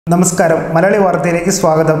നമസ്കാരം മലയാളി വാർത്തയിലേക്ക്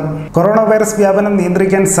സ്വാഗതം. കൊറോണ വൈറസ് വ്യാപനം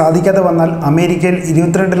നിയന്ത്രിക്കാൻ സാധിക്കാതെ വന്നാൽ അമേരിക്കയിൽ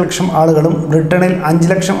 22 ലക്ഷം ആളുകളും ബ്രിട്ടനിൽ 5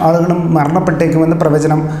 ലക്ഷം ആളുകളും മരണപ്പെട്ടേക്കുമെന്ന്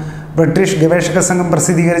പ്രവചനം. ബ്രിട്ടീഷ് ഗവേഷക സംഘം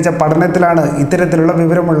പ്രസിദ്ധീകരിച്ച പഠനത്തിലാണ് ഇത്തരത്തിലുള്ള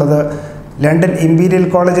വിവരമുള്ളത്. ലണ്ടൻ ഇംപീരിയൽ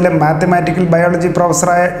കോളേജിലെ മാത്തമാറ്റിക്കൽ ബയോളജി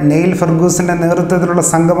പ്രൊഫസറായ നെയിൽ ഫെർഗൂസിൻ്റെ നേതൃത്വത്തിലുള്ള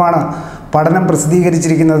സംഘമാണ് പഠനം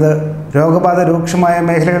പ്രസിദ്ധീകരിച്ചിരിക്കുന്നത്. രോഗബാധ രൂക്ഷമായ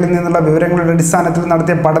മേഖലകളിൽ നിന്നുള്ള വിവരങ്ങളുടെ അടിസ്ഥാനത്തിൽ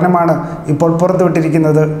നടത്തിയ പഠനമാണ് ഇപ്പോൾ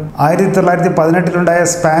പുറത്തുവിട്ടിരിക്കുന്നത്. 1918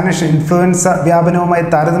 സ്പാനിഷ് ഇൻഫ്ലുവൻസ വ്യാപനവുമായി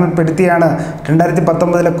താരതമ്യപ്പെടുത്തിയാണ്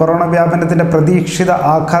 2019 കൊറോണ വ്യാപനത്തിൻ്റെ പ്രതീക്ഷിത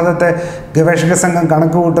ആഘാതത്തെ ഗവേഷക സംഘം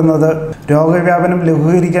കണക്കുകൂട്ടുന്നത്. രോഗവ്യാപനം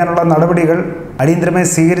ലഘൂകരിക്കാനുള്ള നടപടികൾ അടിയന്തരമായി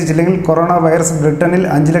സ്വീകരിച്ചില്ലെങ്കിൽ കൊറോണ വൈറസ് ബ്രിട്ടനിൽ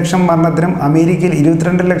 5 ലക്ഷം മരണത്തിനും അമേരിക്കയിൽ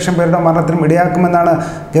 22 ലക്ഷം പേരുടെ മരണത്തിനും ഇടയാക്കുമെന്നാണ്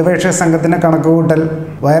ഗവേഷക സംഘത്തിൻ്റെ കണക്കുകൂട്ടൽ.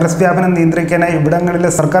 വൈറസ് വ്യാപനം നിയന്ത്രിക്കാനായി ഇവിടങ്ങളിലെ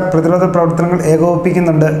സർക്കാർ പ്രതിരോധ പ്രവർത്തനങ്ങൾ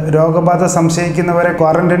ഏകോപിപ്പിക്കുന്നുണ്ട്. രോഗബാധ സംശയിക്കുന്നവരെ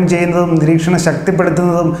ക്വാറന്റൈൻ ചെയ്യുന്നതും നിരീക്ഷണം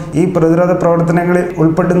ശക്തിപ്പെടുത്തുന്നതും ഈ പ്രതിരോധ പ്രവർത്തനങ്ങളിൽ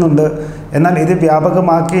ഉൾപ്പെടുന്നുണ്ട്. എന്നാൽ ഇത്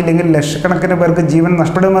വ്യാപകമാക്കിയില്ലെങ്കിൽ ലക്ഷക്കണക്കിന് പേർക്ക് ജീവൻ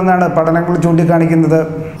നഷ്ടപ്പെടുമെന്നാണ് പഠനങ്ങൾ ചൂണ്ടിക്കാണിക്കുന്നത്.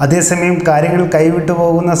 അതേസമയം കാര്യങ്ങൾ കൈവിട്ടു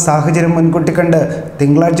പോകുന്ന സാഹചര്യം മുൻകൂട്ടി കണ്ട്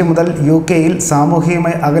തിങ്കളാഴ്ച മുതൽ UK-യിൽ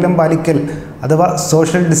സാമൂഹികമായി അകലം പാലിക്കൽ അഥവാ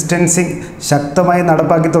സോഷ്യൽ ഡിസ്റ്റൻസിംഗ് ശക്തമായി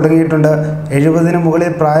നടപ്പാക്കി തുടങ്ങിയിട്ടുണ്ട്. 70-ന്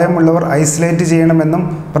മുകളിൽ പ്രായമുള്ളവർ ഐസൊലേറ്റ് ചെയ്യണമെന്നും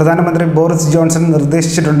പ്രധാനമന്ത്രി ബോറിസ് ജോൺസൺ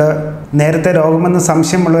നിർദ്ദേശിച്ചിട്ടുണ്ട്. നേരത്തെ രോഗമെന്ന്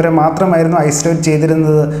സംശയമുള്ളവരെ മാത്രമായിരുന്നു ഐസൊലേറ്റ്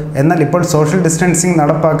ചെയ്തിരുന്നത്. എന്നാൽ ഇപ്പോൾ സോഷ്യൽ ഡിസ്റ്റൻസിംഗ്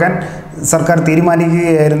നടപ്പാക്കാൻ സർക്കാർ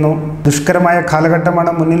തീരുമാനിക്കുകയായിരുന്നു. ദുഷ്കരമായ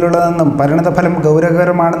കാലഘട്ടമാണ് മുന്നിലുള്ളതെന്നും പരിണതഫലം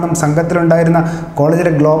ഗൗരവകരമാണെന്നും സംഘത്തിലുണ്ടായിരുന്ന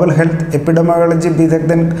കോളേജിലെ ഗ്ലോബൽ ഹെൽത്ത് എപ്പിഡമിയോളജി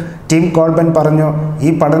വിദഗ്ധൻ ടിം കോൾബൻ പറഞ്ഞു.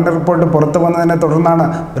 ഈ പഠന റിപ്പോർട്ട് പുറത്തു വന്നതിനെ തുടർന്നാണ്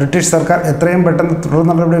ബ്രിട്ടീഷ് സർക്കാർ എത്രയും പെട്ടെന്ന് തുടർ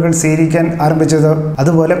നടപടികൾ സ്വീകരിക്കാൻ ആരംഭിച്ചത്.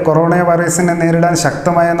 അതുപോലെ കൊറോണ വൈറസിനെ നേരിടാൻ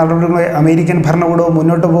ശക്തമായ നടപടികളുമായി അമേരിക്കൻ ഭരണകൂടവും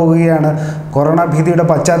മുന്നോട്ട് പോകുകയാണ്. കൊറോണ ഭീതിയുടെ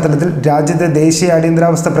പശ്ചാത്തലത്തിൽ രാജ്യത്തെ ദേശീയ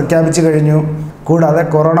അടിയന്തരാവസ്ഥ പ്രഖ്യാപിച്ചു കഴിഞ്ഞു. കൂടാതെ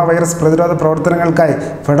കൊറോണ വൈറസ് പ്രതിരോധ പ്രവർത്തനങ്ങൾക്കായി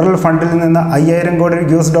ഫെഡറൽ ഫണ്ടിൽ നിന്ന് $5000 കോടി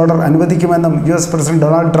അനുവദിക്കുമെന്നും US പ്രസിഡന്റ്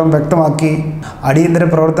ഡൊണാൾഡ് ട്രംപ് വ്യക്തമാക്കി. അടിയന്തര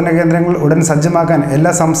പ്രവർത്തന കേന്ദ്രങ്ങൾ ഉടൻ സജ്ജമാക്കാൻ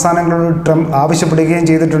എല്ലാ സംസ്ഥാനങ്ങളോടും ട്രംപ് ആവശ്യപ്പെടുകയും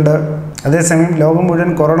ചെയ്തിട്ടുണ്ട്. അതേസമയം ലോകം മുഴുവൻ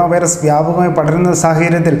കൊറോണ വൈറസ് വ്യാപകമായി പടരുന്ന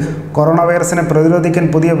സാഹചര്യത്തിൽ കൊറോണ വൈറസിനെ പ്രതിരോധിക്കാൻ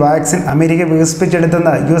പുതിയ വാക്സിൻ അമേരിക്ക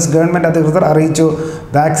വികസിപ്പിച്ചെടുത്തെന്ന് US ഗവൺമെൻറ് അധികൃതർ അറിയിച്ചു.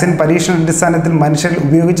 വാക്സിൻ പരീക്ഷണാടിസ്ഥാനത്തിൽ മനുഷ്യരിൽ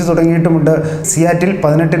ഉപയോഗിച്ചു തുടങ്ങിയിട്ടുമുണ്ട്. സിയാറ്റിൽ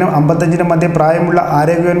 18-നും 55-നും മധ്യ പ്രായമുള്ള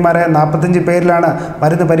ആരോഗ്യവാന്മാരായ 45 പേരിലാണ്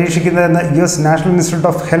മരുന്ന് പരീക്ഷിക്കുന്നതെന്ന് US national institute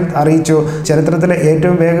of health അറിയിച്ചു. ചരിത്രത്തിലെ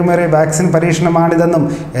ഏറ്റവും വേഗമേറിയ വാക്സിൻ പരീക്ഷണമാണിതെന്നും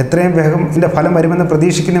എത്രയും വേഗം ഇതിൻ്റെ ഫലം വരുമെന്ന്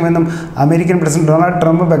പ്രതീക്ഷിക്കുന്നുവെന്നും അമേരിക്കൻ പ്രസിഡന്റ് ഡൊണാൾഡ്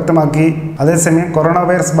ട്രംപ് വ്യക്തമാക്കി. അതേസമയം കൊറോണ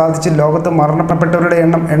വൈറസ് ബാധിച്ച് ലോകത്ത് മരണപ്പെട്ടവരുടെ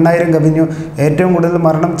എണ്ണം 8000 കവിഞ്ഞു. ഏറ്റവും കൂടുതൽ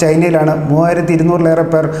മരണം ചൈനയിലാണ്. 3200-ലേറെ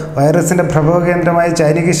പേർ. വൈറസിൻ്റെ പ്രഭവ കേന്ദ്രമായ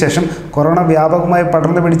ചൈനയ്ക്ക് ശേഷം കൊറോണ വ്യാപകമായി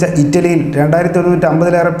പടർന്നു പിടിച്ച ഇറ്റലിയിൽ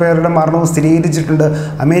 2150-ലേറെ പേരുടെ മരണവും സ്ഥിരീകരിച്ചിട്ടുണ്ട്.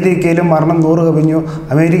 അമേരിക്കയിലും മരണം 100 കവിഞ്ഞു.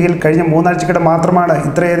 അമേരിക്കയിൽ കഴിഞ്ഞ 3 ആഴ്ചക്കിടെ മാത്രമാണ്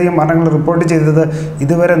ഇത്രയധികം മരണങ്ങൾ റിപ്പോർട്ട് ചെയ്തത്.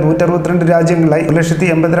 ഇതുവരെ 162 രാജ്യങ്ങളിലായി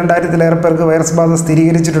 1,82,000-ലേറെ പേർക്ക് വൈറസ് ബാധ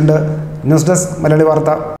സ്ഥിരീകരിച്ചിട്ടുണ്ട്. ന്യൂസ് ഡെസ്ക് മലയാളി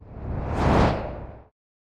വാർത്ത.